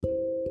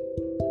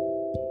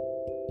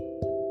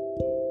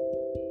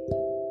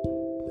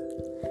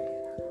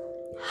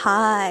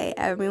Hi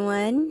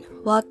everyone,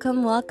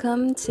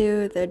 welcome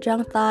to the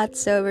Drunk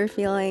Thoughts Sober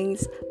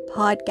Feelings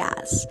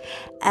podcast,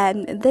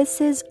 and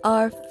this is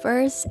our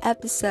first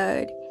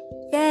episode.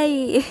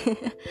 Yay!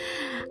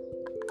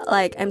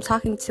 I'm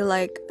talking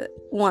to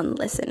one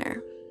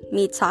listener.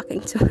 This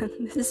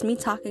is me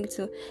talking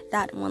to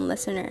that one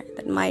listener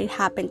that might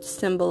happen to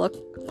stumble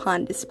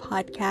upon this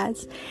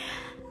podcast.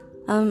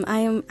 I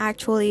am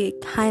actually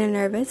kind of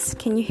nervous.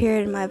 Can you hear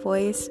it in my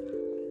voice?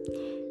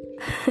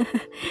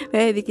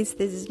 Maybe because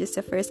this is just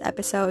the first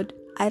episode.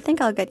 I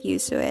think I'll get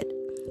used to it.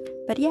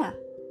 But yeah,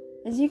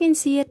 as you can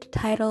see at the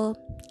title,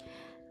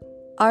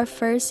 our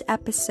first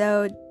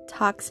episode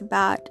talks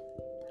about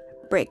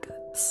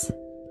breakups.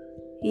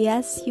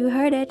 Yes, you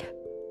heard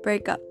it,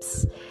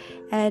 breakups.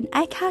 And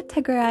I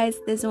categorize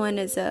this one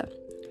as a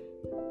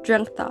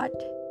drunk thought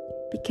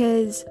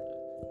because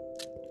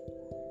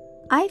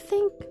I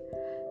think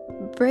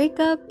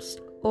breakups,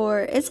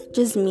 or is it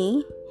just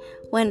me,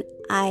 when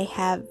I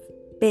have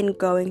been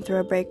going through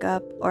a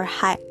breakup or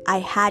I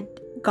had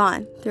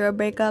gone through a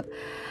breakup,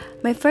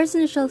 my first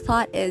initial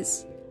thought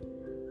is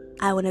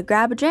I want to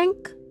grab a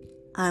drink,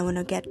 I want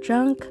to get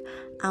drunk,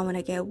 I want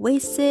to get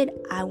wasted,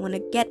 I want to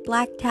get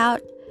blacked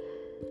out.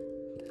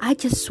 I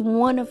just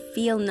want to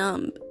feel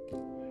numb.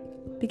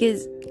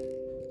 Because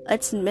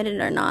let's admit it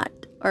or not,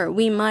 or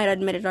we might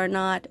admit it or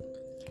not,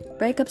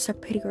 breakups are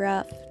pretty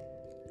rough.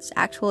 It's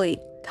actually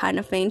kind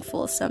of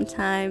painful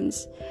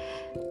sometimes.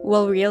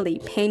 Well, really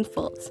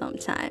painful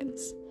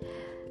sometimes.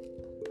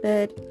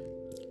 But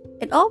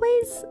it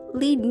always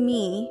lead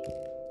me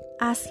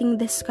asking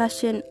this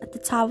question at the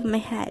top of my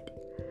head.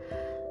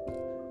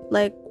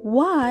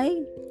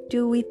 Why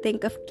do we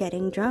think of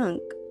getting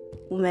drunk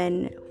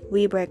when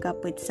we break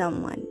up with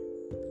someone?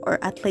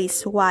 Or at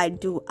least, why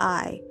do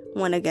I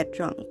want to get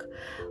drunk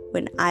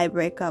when I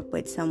break up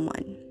with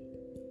someone?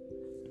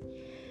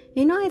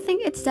 I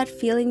think it's that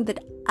feeling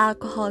that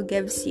alcohol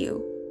gives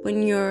you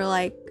when you're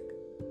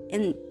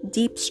in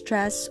deep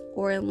stress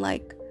or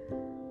in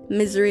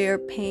misery or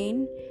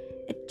pain.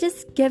 It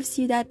just gives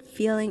you that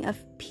feeling of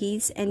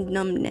peace and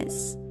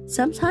numbness.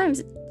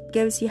 Sometimes it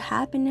gives you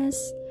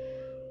happiness,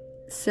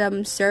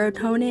 some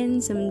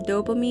serotonin, some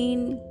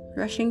dopamine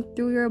rushing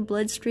through your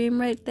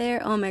bloodstream right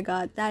there. Oh my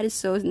god, that is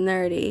so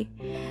nerdy.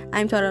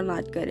 I'm totally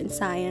not good in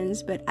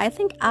science, but I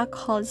think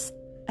alcohol is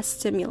a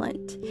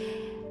stimulant.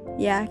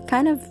 Yeah,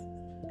 kind of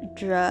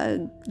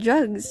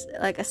drugs,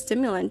 like a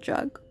stimulant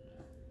drug.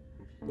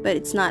 But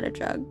it's not a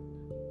drug.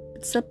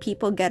 But still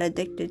people get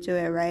addicted to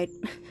it, right?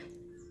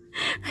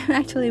 I'm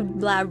actually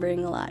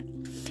blabbering a lot.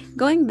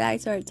 Going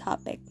back to our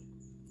topic.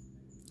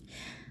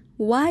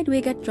 Why do we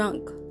get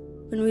drunk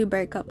when we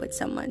break up with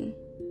someone?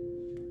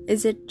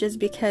 Is it just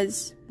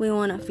because we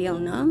want to feel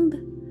numb?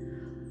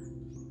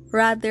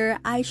 Rather,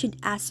 I should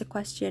ask the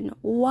question,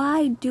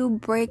 why do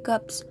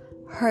breakups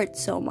hurt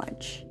so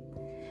much?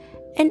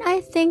 And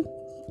I think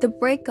the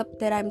breakup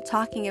that I'm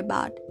talking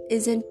about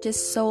isn't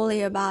just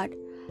solely about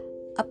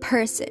a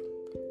person.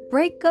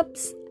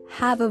 Breakups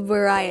have a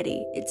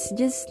variety. It's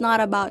just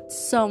not about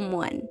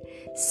someone.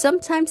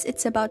 Sometimes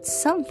it's about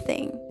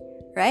something,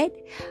 right?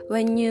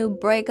 When you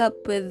break up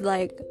with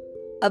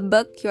a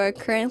book you're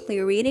currently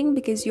reading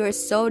because you're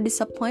so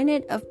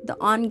disappointed of the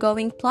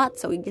ongoing plot,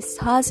 so you just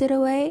toss it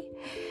away.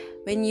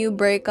 When you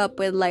break up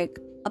with a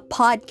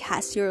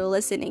podcast you're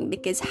listening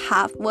because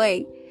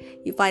halfway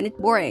you find it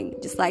boring,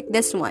 just like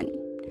this one.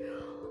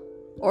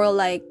 Or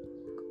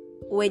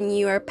when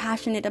you are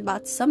passionate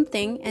about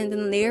something and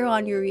then later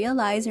on you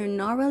realize you're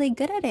not really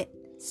good at it,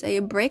 so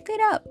you break it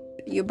up.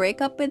 You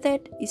break up with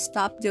it, you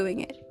stop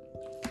doing it.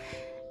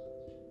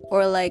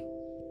 Or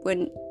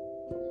when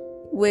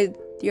with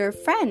your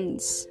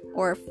friends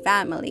or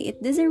family,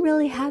 it doesn't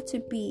really have to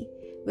be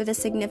with a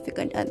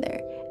significant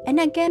other.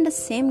 And again, the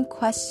same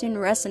question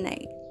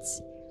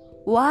resonates.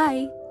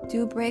 Why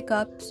do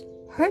breakups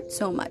hurt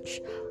so much?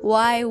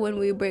 Why, when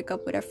we break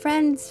up with our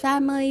friends,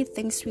 family,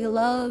 things we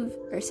love,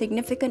 or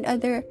significant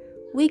other,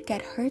 we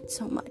get hurt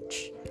so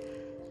much?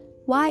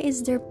 Why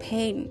is there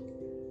pain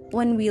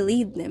when we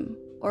leave them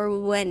or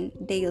when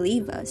they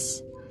leave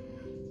us?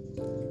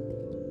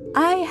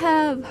 I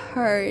have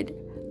heard,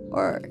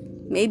 or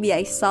maybe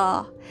I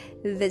saw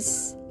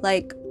this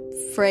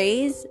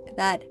phrase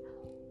that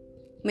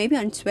maybe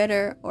on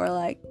Twitter or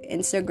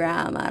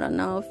Instagram, I don't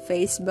know,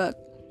 Facebook,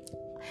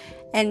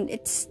 and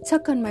it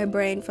stuck on my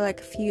brain for a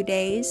few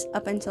days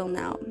up until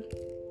now.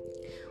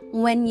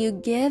 When you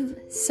give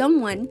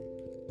someone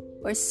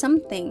or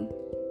something,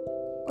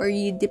 or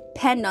you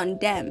depend on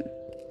them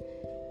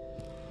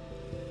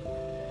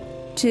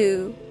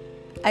to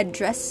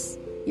address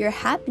your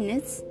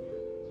happiness,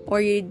 or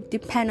you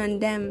depend on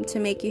them to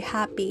make you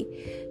happy,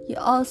 you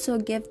also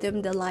give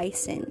them the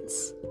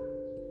license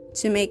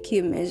to make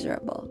you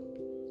miserable.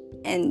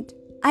 And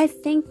I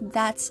think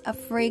that's a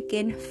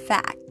freaking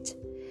fact,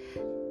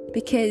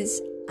 because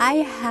I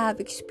have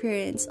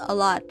experienced a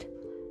lot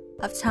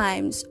of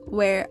times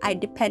where I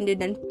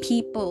depended on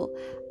people,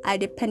 I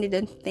depended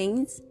on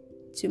things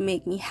to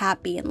make me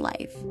happy in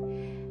life.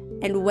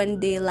 And when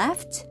they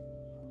left,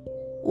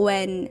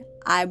 when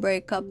I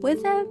broke up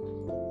with them,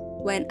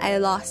 when I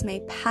lost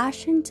my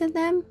passion to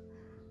them,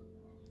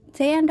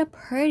 they end up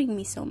hurting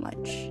me so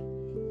much.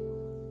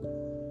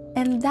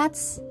 And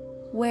that's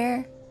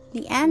where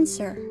the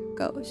answer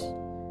goes.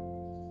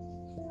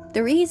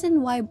 The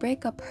reason why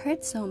breakup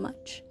hurts so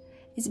much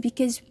is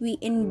because we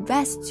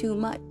invest too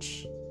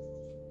much.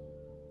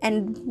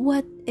 And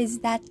what is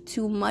that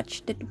too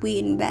much that we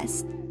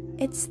invest?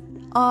 It's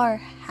our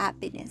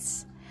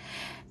happiness.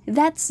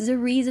 That's the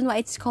reason why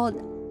it's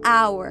called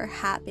our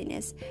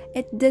happiness.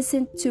 It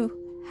doesn't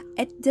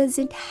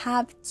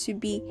have to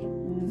be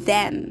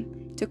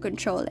them to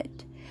control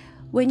it.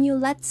 When you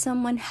let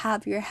someone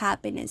have your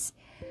happiness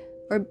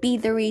or be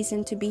the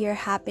reason to be your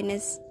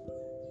happiness,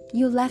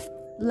 you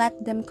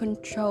let them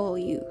control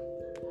you.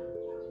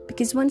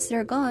 Because once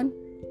they're gone,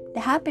 the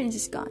happiness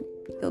is gone.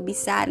 You'll be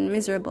sad and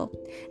miserable.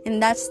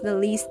 And that's the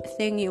least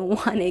thing you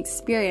want to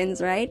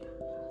experience, right?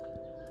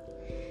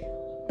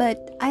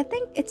 But I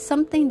think it's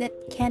something that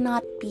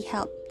cannot be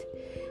helped.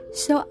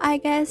 So I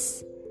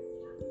guess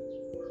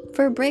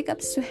for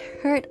breakups to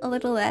hurt a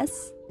little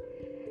less,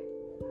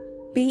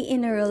 be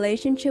in a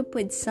relationship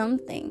with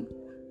something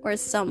or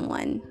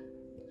someone,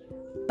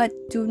 but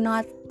do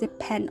not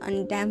depend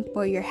on them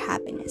for your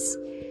happiness.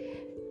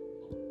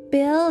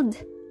 Build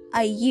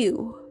a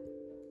you,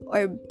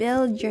 or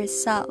build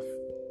yourself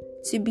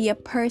to be a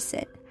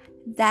person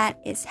that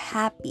is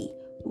happy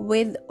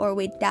with or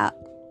without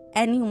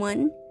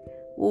anyone,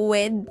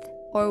 with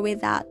or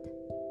without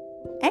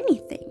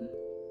anything.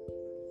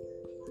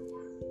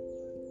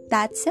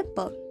 That's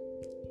simple.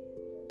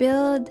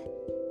 Build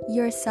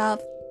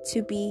yourself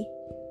to be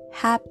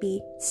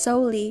happy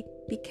solely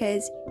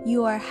because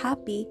you are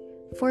happy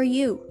for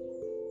you.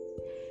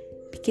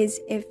 Because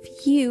if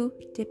you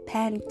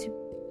depend to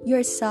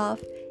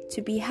yourself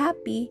to be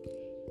happy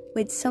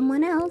with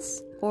someone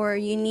else, or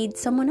you need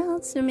someone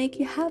else to make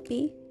you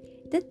happy,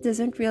 that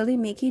doesn't really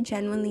make you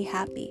genuinely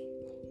happy.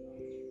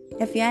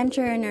 If you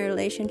enter in a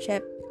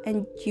relationship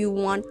and you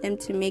want them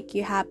to make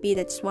you happy,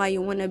 that's why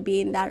you want to be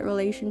in that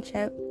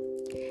relationship,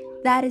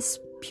 that is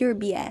pure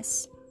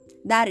BS.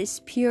 That is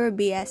pure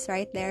BS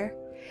right there.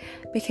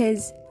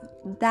 Because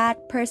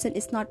that person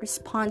is not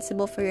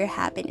responsible for your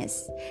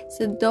happiness.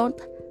 So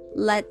don't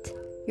let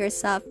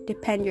yourself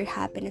depend your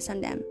happiness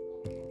on them.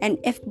 And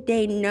if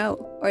they know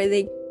or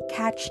they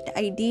catch the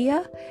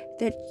idea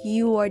that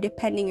you are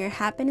depending your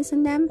happiness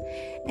on them,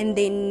 and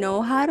they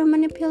know how to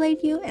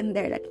manipulate you, and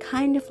they're that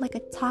kind of like a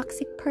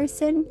toxic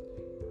person,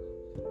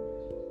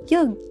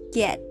 you'll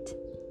get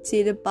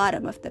to the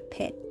bottom of the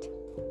pit.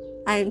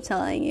 I'm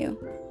telling you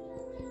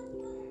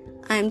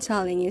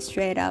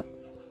straight up.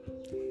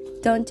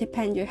 Don't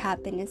depend your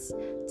happiness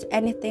to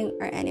anything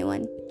or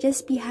anyone.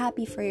 Just be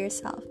happy for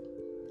yourself.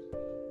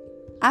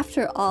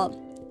 After all,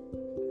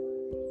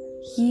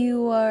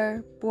 you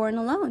are born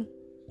alone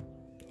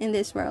in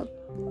this world.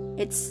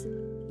 It's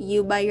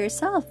you by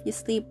yourself you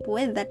sleep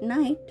with at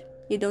night.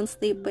 You don't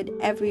sleep with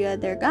every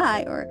other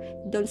guy, or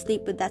you don't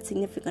sleep with that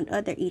significant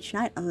other each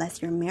night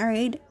unless you're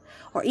married.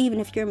 Or even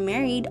if you're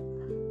married,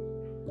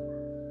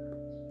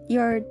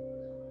 you're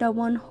the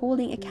one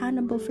holding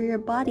accountable for your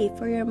body,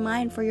 for your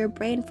mind, for your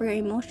brain, for your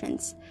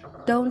emotions.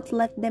 Don't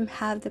let them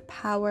have the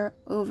power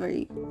over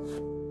you.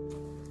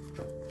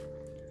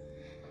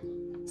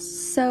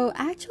 So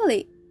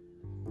actually,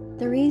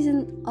 the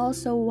reason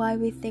also why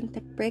we think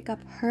that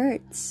breakup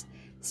hurts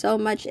so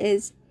much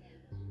is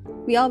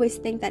we always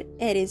think that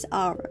it is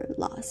our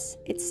loss.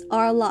 It's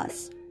our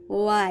loss.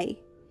 Why?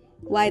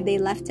 Why they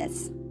left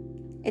us.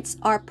 It's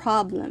our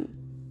problem.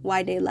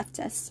 Why they left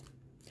us.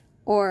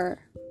 Or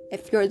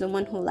if you're the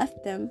one who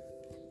left them,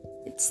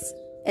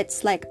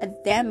 it's like a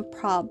them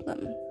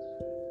problem.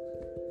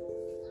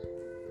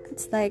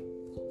 It's like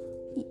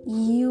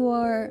you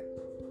are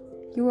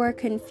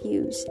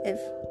confused if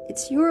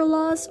it's your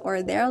loss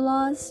or their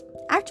loss.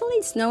 Actually,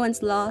 it's no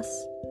one's loss.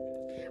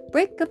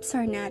 Breakups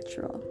are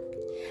natural,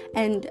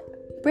 and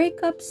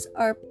breakups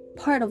are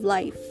part of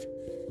life.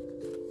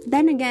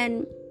 Then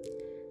again,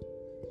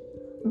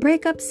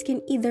 breakups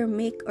can either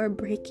make or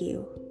break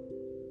you.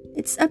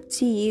 It's up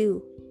to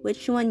you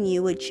which one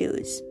you would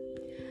choose.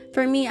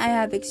 For me, I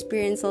have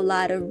experienced a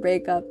lot of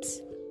breakups.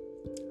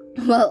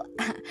 Well,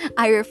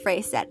 I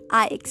rephrase that.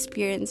 I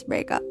experienced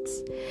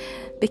breakups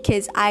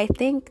because I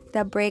think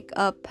the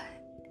breakup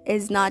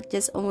is not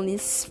just only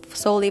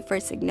solely for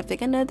a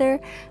significant other,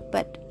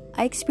 but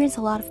I experienced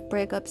a lot of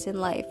breakups in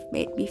life,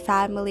 may it be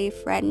family,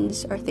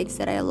 friends, or things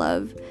that I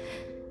love.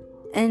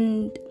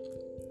 And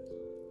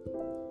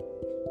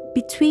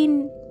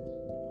between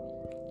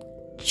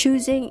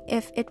choosing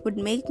if it would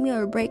make me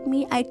or break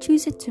me, I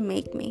choose it to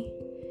make me.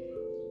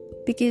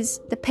 Because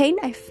the pain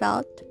I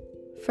felt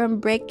from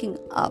breaking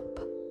up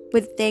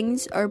with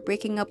things or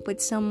breaking up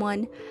with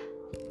someone,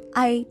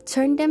 I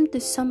turned them to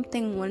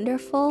something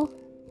wonderful,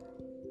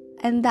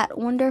 and that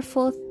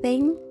wonderful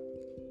thing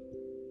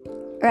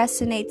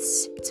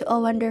resonates to a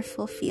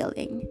wonderful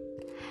feeling.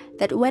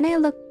 That when I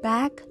look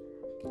back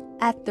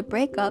at the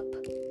breakup,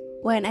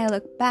 when I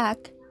look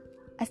back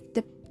at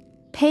the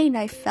pain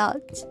I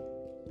felt,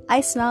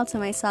 I smiled to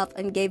myself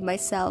and gave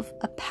myself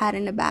a pat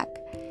in the back.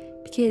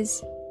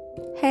 Because,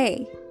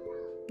 hey,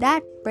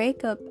 that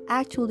breakup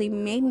actually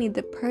made me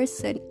the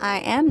person I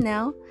am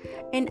now,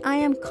 and I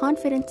am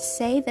confident to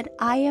say that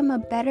I am a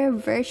better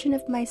version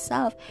of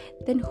myself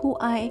than who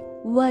I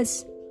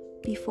was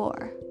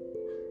before.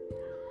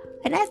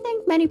 And I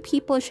think many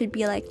people should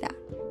be like that.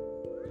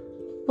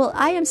 Well,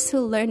 I am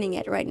still learning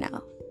it right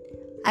now.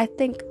 I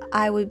think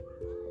I would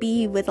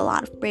be with a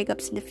lot of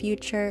breakups in the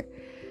future.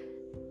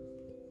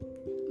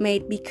 May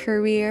it be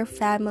career,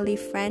 family,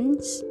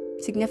 friends,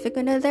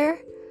 significant other,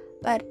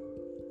 but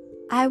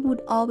I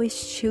would always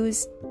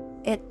choose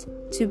it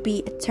to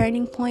be a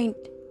turning point,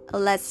 a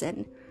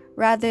lesson,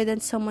 rather than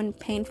someone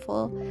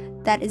painful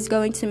that is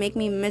going to make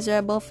me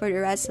miserable for the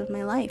rest of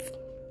my life.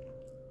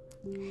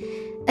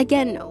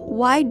 Again,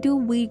 why do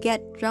we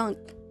get drunk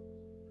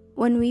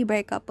when we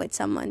break up with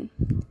someone?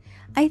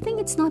 I think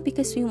it's not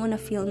because we want to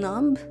feel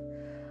numb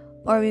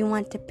or we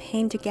want the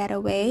pain to get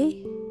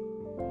away.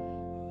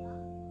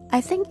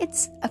 I think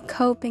it's a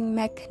coping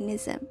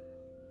mechanism.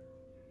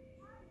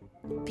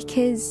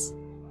 Because,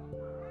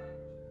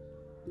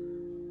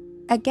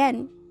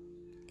 again,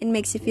 it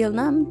makes you feel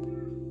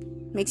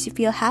numb, makes you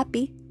feel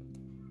happy,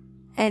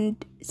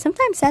 and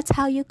sometimes that's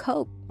how you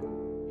cope.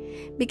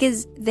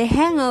 Because the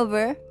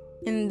hangover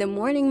in the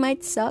morning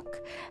might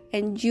suck,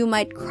 and you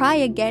might cry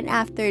again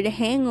after the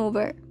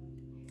hangover.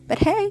 But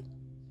hey,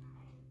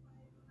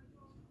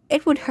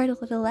 it would hurt a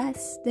little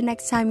less the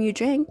next time you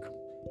drink,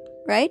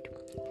 right?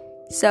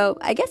 So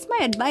I guess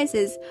my advice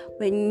is,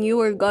 when you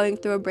were going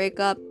through a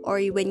breakup,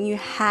 or when you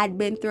had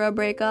been through a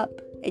breakup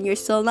and you're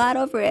still not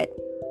over it,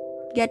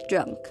 get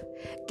drunk.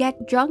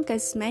 Get drunk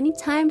as many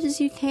times as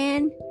you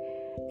can,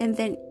 and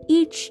then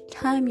each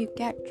time you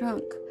get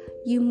drunk,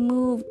 you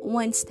move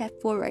one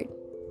step forward.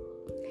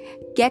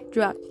 Get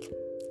drunk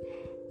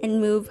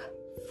and move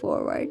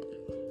forward.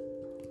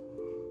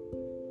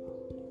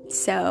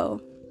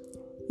 So,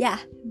 yeah,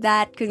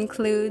 that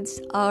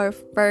concludes our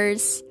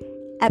first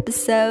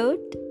episode.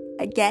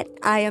 Again,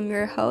 I am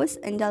your host,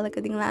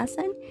 Angelica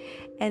Dinglasan,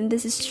 and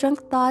this is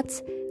Drunk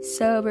Thoughts,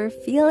 Sober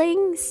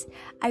Feelings.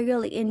 I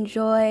really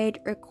enjoyed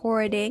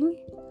recording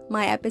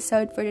my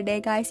episode for today,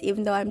 guys,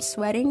 even though I'm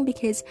sweating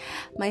because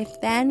my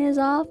fan is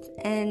off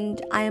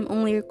and I am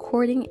only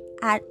recording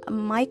at a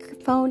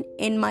microphone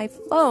in my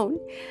phone.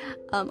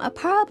 I'll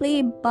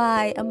probably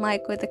buy a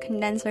mic with a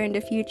condenser in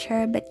the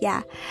future, but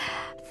yeah,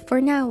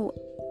 for now,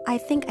 I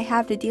think I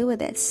have to deal with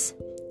this.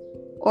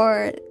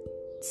 Or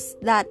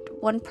that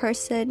one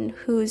person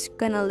who's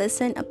gonna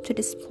listen up to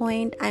this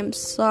point, I'm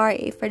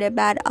sorry for the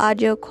bad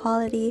audio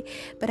quality,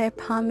 but I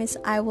promise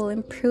I will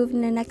improve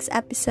in the next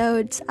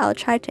episodes. I'll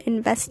try to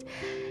invest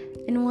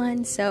in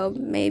one, so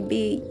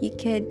maybe you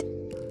could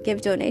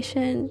give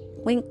donation.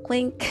 Wink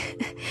wink.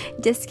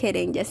 Just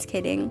kidding.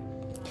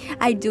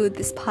 I do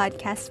this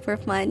podcast for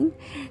fun.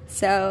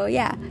 So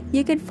yeah,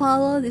 you can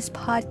follow this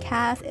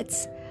podcast.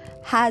 It's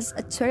has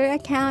a Twitter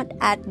account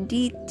at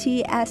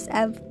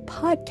DTSF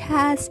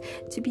Podcast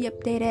to be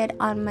updated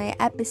on my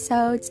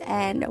episodes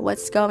and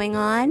what's going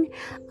on.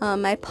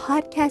 My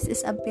podcast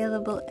is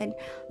available in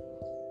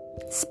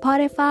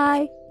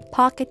Spotify,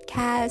 Pocket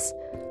Cast,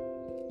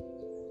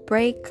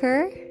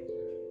 Breaker,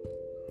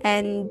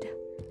 and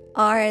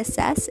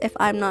RSS, if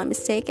I'm not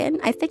mistaken.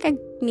 I think I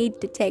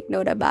need to take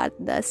note about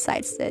the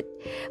sites that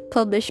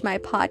publish my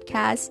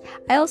podcast.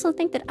 I also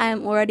think that I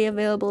am already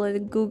available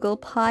in Google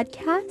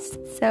Podcasts,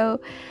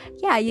 so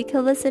yeah, you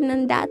can listen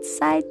on that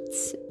site.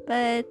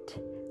 But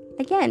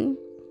again,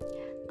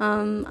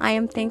 I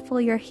am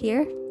thankful you're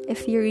here.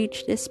 If you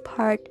reach this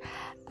part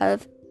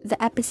of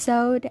the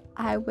episode,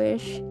 I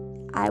wish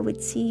I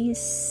would see you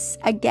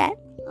again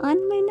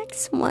on my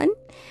next one.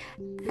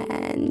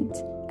 And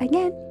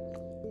again,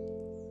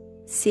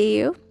 see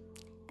you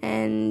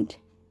and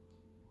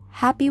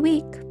happy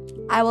week.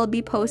 I will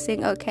be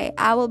posting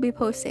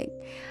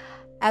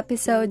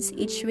episodes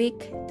each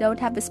week. Don't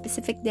have a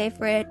specific day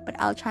for it, but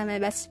I'll try my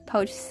best to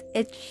post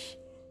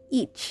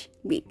each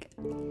week.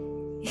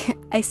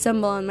 I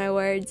stumble on my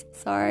words.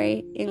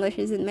 Sorry, English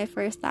isn't my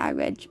first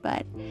language,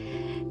 but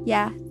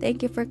yeah,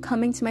 thank you for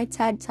coming to my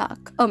TED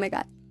Talk. Oh my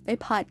god, my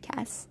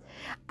podcast.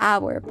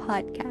 Our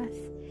podcast.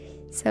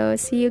 So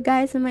see you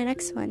guys in my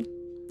next one.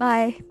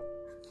 Bye.